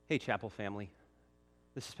Hey, Chapel family.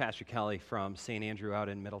 This is Pastor Kelly from St. Andrew out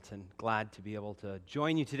in Middleton. Glad to be able to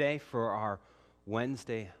join you today for our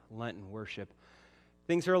Wednesday Lenten worship.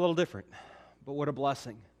 Things are a little different, but what a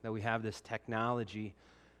blessing that we have this technology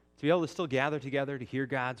to be able to still gather together to hear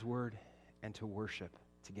God's word and to worship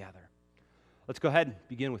together. Let's go ahead and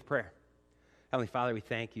begin with prayer. Heavenly Father, we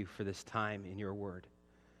thank you for this time in your word.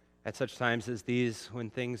 At such times as these, when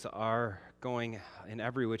things are going in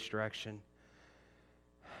every which direction,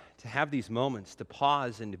 to have these moments, to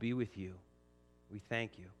pause and to be with you, we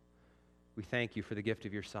thank you. We thank you for the gift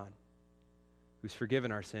of your Son, who's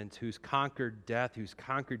forgiven our sins, who's conquered death, who's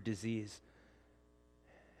conquered disease,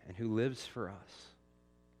 and who lives for us.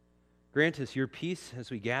 Grant us your peace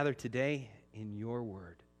as we gather today in your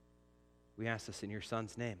word. We ask this in your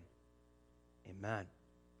Son's name. Amen.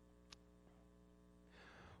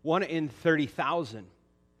 1 in 30,000,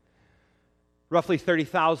 roughly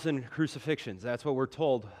 30,000 crucifixions, that's what we're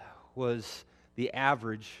told was the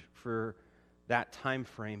average for that time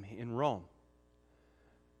frame in Rome.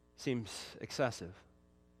 Seems excessive.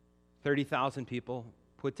 30,000 people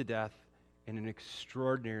put to death in an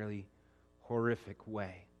extraordinarily horrific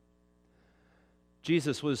way.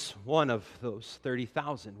 Jesus was one of those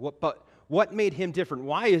 30,000. But what made him different?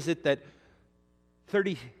 Why is it that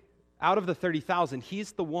out of the 30,000,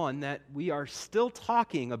 he's the one that we are still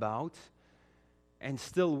talking about and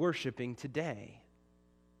still worshiping today?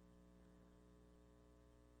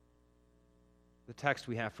 The text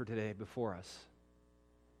we have for today before us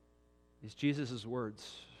is Jesus'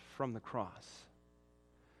 words from the cross.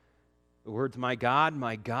 The words, my God,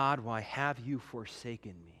 why have you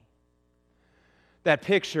forsaken me?" That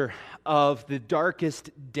picture of the darkest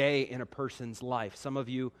day in a person's life. Some of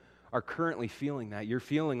you are currently feeling that. You're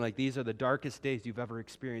feeling like these are the darkest days you've ever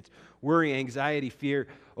experienced. Worry, anxiety, fear,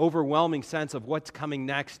 overwhelming sense of what's coming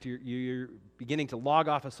next. You're beginning to log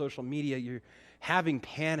off of social media. You're having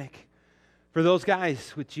panic. For those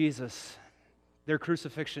guys with Jesus, their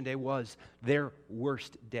crucifixion day was their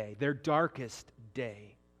worst day, their darkest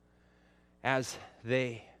day, as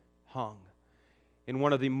they hung in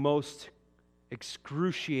one of the most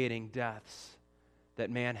excruciating deaths that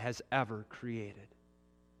man has ever created.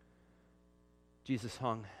 Jesus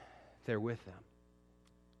hung there with them.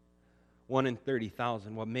 1 in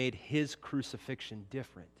 30,000. What made his crucifixion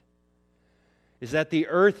different is that the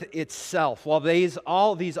earth itself, while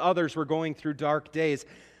all these others were going through dark days,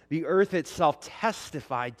 the earth itself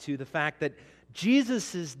testified to the fact that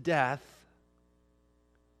Jesus' death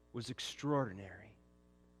was extraordinary.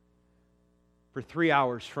 For 3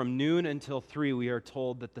 hours, from noon until 3, we are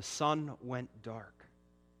told that the sun went dark.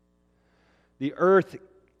 The earth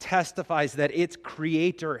testifies that its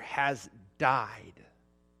creator has died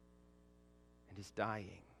and is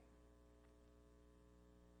dying.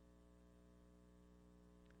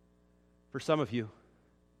 For some of you,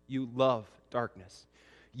 you love darkness.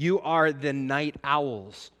 You are the night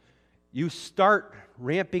owls. You start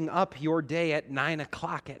ramping up your day at 9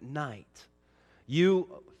 o'clock at night.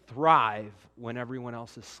 You thrive when everyone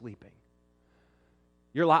else is sleeping.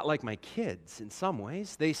 You're a lot like my kids in some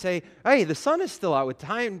ways. They say, hey, the sun is still out with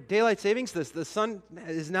daylight savings. The sun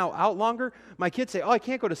is now out longer. My kids say, oh, I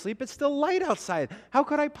can't go to sleep. It's still light outside. How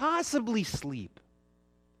could I possibly sleep?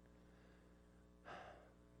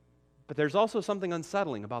 But there's also something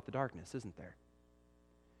unsettling about the darkness, isn't there?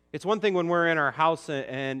 It's one thing when we're in our house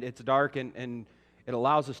and it's dark and it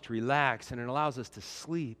allows us to relax and it allows us to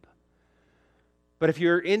sleep. But if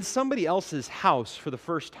you're in somebody else's house for the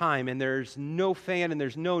first time and there's no fan and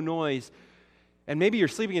there's no noise, and maybe you're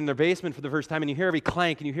sleeping in their basement for the first time and you hear every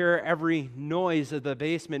clank and you hear every noise of the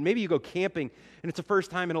basement, maybe you go camping and it's the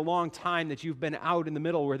first time in a long time that you've been out in the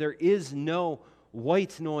middle where there is no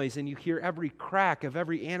white noise and you hear every crack of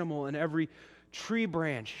every animal and every tree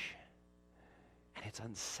branch, and it's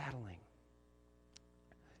unsettling.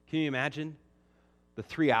 Can you imagine the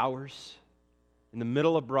 3 hours in the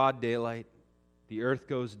middle of broad daylight, the earth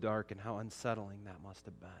goes dark, and how unsettling that must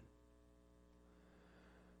have been?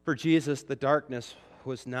 For Jesus, the darkness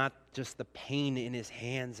was not just the pain in his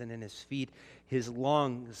hands and in his feet, his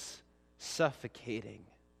lungs suffocating.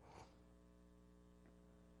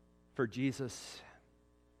 For Jesus,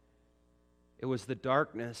 it was the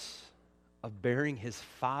darkness of bearing his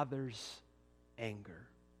Father's anger,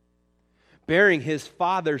 bearing his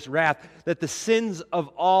Father's wrath, that the sins of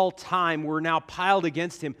all time were now piled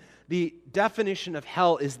against him. The definition of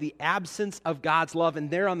hell is the absence of God's love, and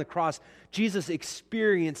there on the cross, Jesus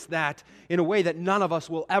experienced that in a way that none of us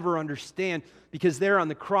will ever understand, because there on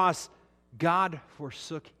the cross, God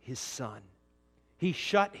forsook his Son. He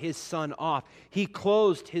shut his Son off. He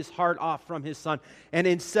closed his heart off from his Son. And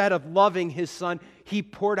instead of loving his Son, he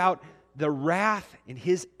poured out the wrath and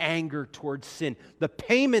his anger towards sin. The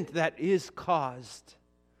payment that is caused,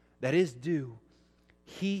 that is due,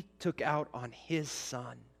 he took out on his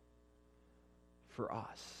Son for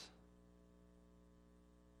us.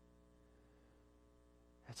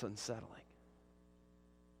 That's unsettling.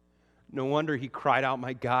 No wonder he cried out,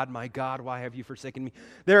 my God, why have you forsaken me?"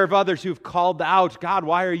 There are others who've called out, "God,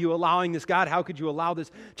 why are you allowing this? God, how could you allow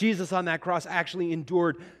this?" Jesus on that cross actually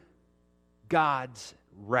endured God's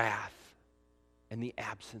wrath and the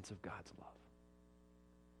absence of God's love.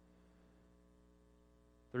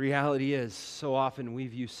 The reality is, so often we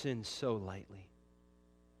view sin so lightly.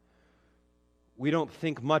 We don't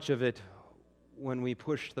think much of it when we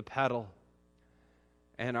push the pedal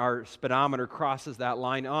and our speedometer crosses that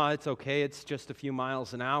line. "Oh, it's okay, it's just a few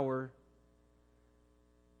miles an hour."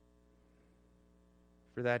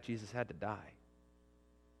 For that, Jesus had to die.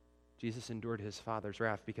 Jesus endured his Father's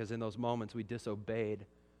wrath because in those moments we disobeyed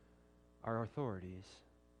our authorities.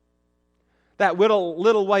 That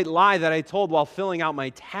little white lie that I told while filling out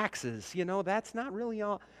my taxes, that's not really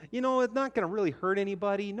all, it's not going to really hurt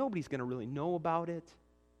anybody. Nobody's going to really know about it.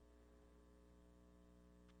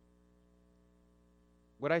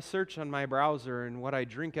 What I search on my browser and what I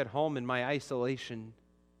drink at home in my isolation,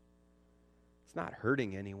 it's not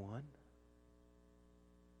hurting anyone.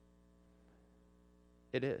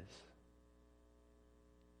 It is.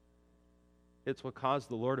 It's what caused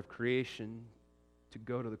the Lord of creation to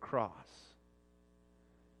go to the cross.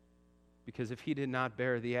 Because if he did not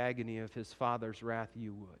bear the agony of his Father's wrath,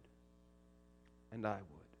 you would. And I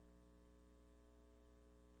would.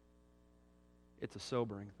 It's a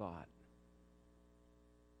sobering thought.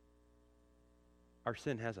 Our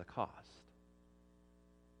sin has a cost.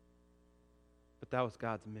 But that was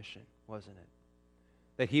God's mission, wasn't it?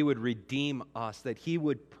 That he would redeem us, that he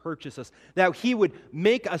would purchase us, that he would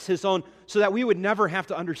make us his own so that we would never have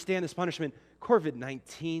to understand this punishment.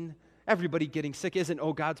 COVID-19, everybody getting sick isn't,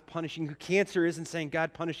 "Oh, God's punishing you." Cancer isn't saying,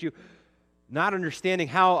 "God punish you." Not understanding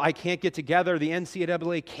how I can't get together, the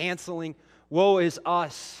NCAA canceling. Woe is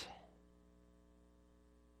us.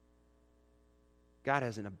 God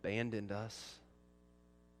hasn't abandoned us.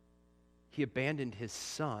 He abandoned his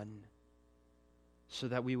Son so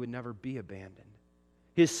that we would never be abandoned.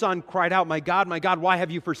 His Son cried out, my God, why have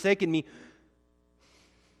you forsaken me?"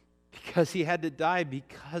 Because he had to die,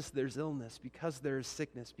 because there's illness, because there's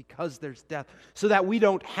sickness, because there's death, so that we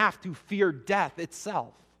don't have to fear death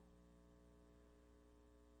itself.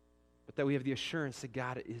 But that we have the assurance that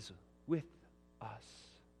God is with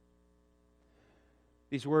us.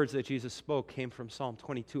 These words that Jesus spoke came from Psalm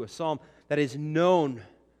 22, a psalm that is known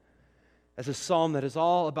as a psalm that is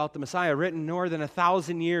all about the Messiah, written more than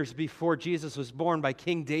 1,000 years before Jesus was born by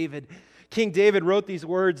King David. King David wrote these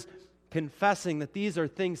words confessing that these are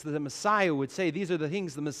things that the Messiah would say. These are the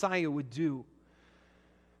things the Messiah would do.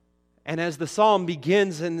 And as the psalm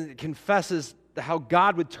begins and confesses how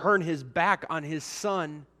God would turn his back on his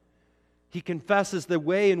Son, he confesses the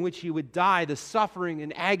way in which he would die, the suffering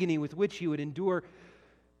and agony with which he would endure.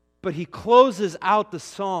 But he closes out the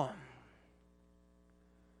psalm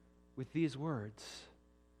with these words: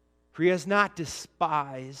 "For he has not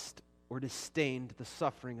despised or disdained the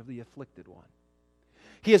suffering of the afflicted one.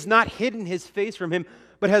 He has not hidden his face from him,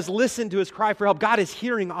 but has listened to his cry for help." God is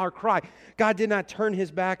hearing our cry. God did not turn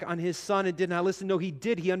his back on his Son and did not listen. No, he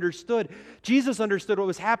did. He understood. Jesus understood what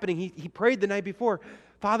was happening. He prayed the night before,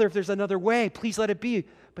 "Father, if there's another way, please let it be."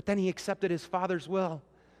 But then he accepted his Father's will.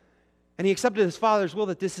 And he accepted his Father's will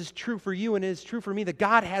that this is true for you and it is true for me, that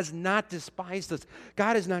God has not despised us.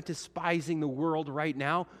 God is not despising the world right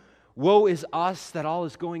now. Woe is us that all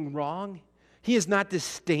is going wrong. He has not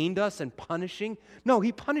disdained us and punishing. No,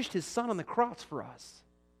 he punished his Son on the cross for us.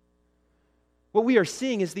 What we are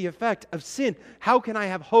seeing is the effect of sin. How can I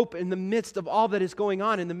have hope in the midst of all that is going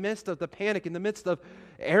on, in the midst of the panic, in the midst of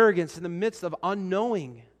arrogance, in the midst of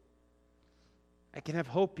unknowing? I can have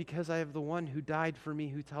hope because I have the one who died for me,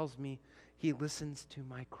 who tells me he listens to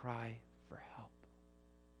my cry for help.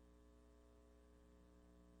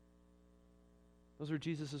 Those are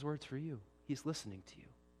Jesus' words for you. He's listening to you.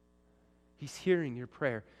 He's hearing your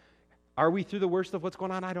prayer. Are we through the worst of what's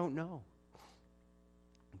going on? I don't know.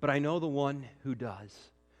 But I know the one who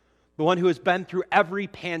does. The one who has been through every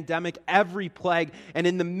pandemic, every plague, and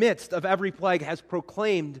in the midst of every plague has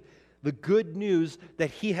proclaimed the good news that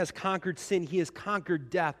he has conquered sin, he has conquered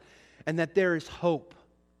death, and that there is hope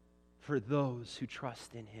for those who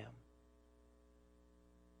trust in him.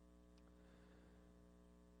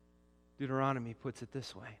 Deuteronomy puts it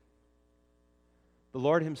this way: The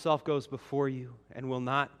Lord himself goes before you and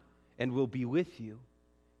will be with you.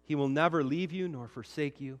 He will never leave you nor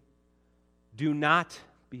forsake you. Do not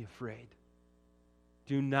be afraid.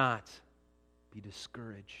 Do not be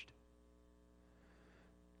discouraged.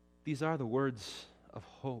 These are the words of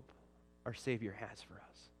hope our Savior has for us.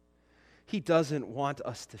 He doesn't want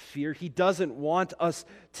us to fear. He doesn't want us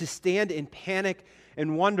to stand in panic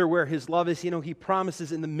and wonder where his love is. You know, he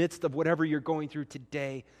promises in the midst of whatever you're going through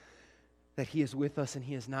today that he is with us and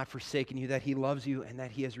he has not forsaken you, that he loves you and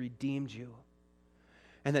that he has redeemed you.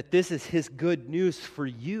 And that this is his good news for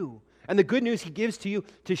you. And the good news he gives to you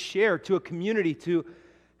to share to a community, to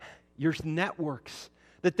your networks,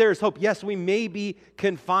 that there is hope. Yes, we may be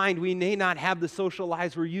confined. We may not have the social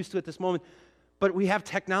lives we're used to at this moment, but we have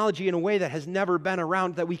technology in a way that has never been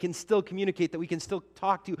around, that we can still communicate, that we can still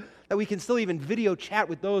talk to, that we can still even video chat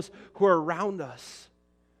with those who are around us.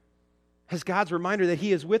 As God's reminder that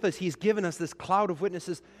he is with us, he's given us this cloud of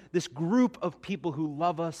witnesses, this group of people who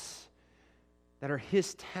love us, that are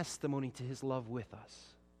his testimony to his love with us.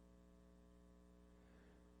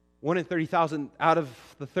 1 in 30,000 out of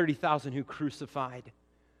the 30,000 who crucified,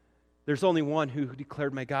 there's only one who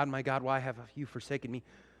declared, my God, why have you forsaken me?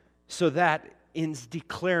 So that in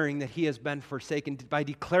declaring that he has been forsaken, by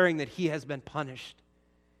declaring that he has been punished,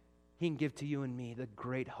 he can give to you and me the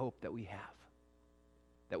great hope that we have,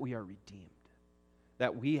 that we are redeemed,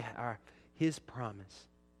 that we are his promise,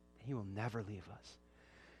 that he will never leave us.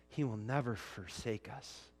 He will never forsake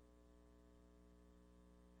us.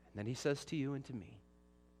 And then he says to you and to me,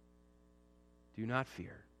 do not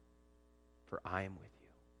fear, for I am with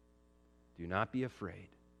you. Do not be afraid.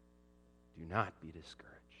 Do not be discouraged,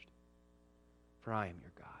 for I am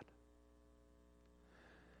your God.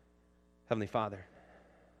 Heavenly Father,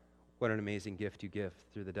 what an amazing gift you give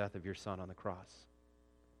through the death of your Son on the cross.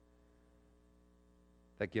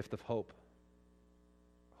 That gift of hope.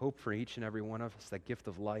 Hope for each and every one of us, that gift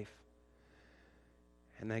of life.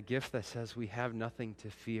 And that gift that says we have nothing to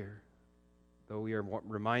fear. Though we are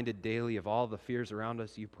reminded daily of all the fears around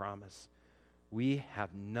us, you promise we have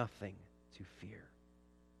nothing to fear.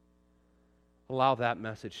 Allow that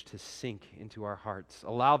message to sink into our hearts.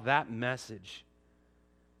 Allow that message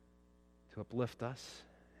to uplift us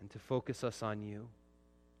and to focus us on you,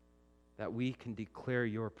 that we can declare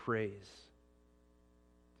your praise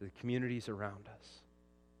to the communities around us.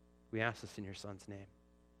 We ask this in your Son's name.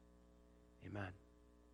 Amen.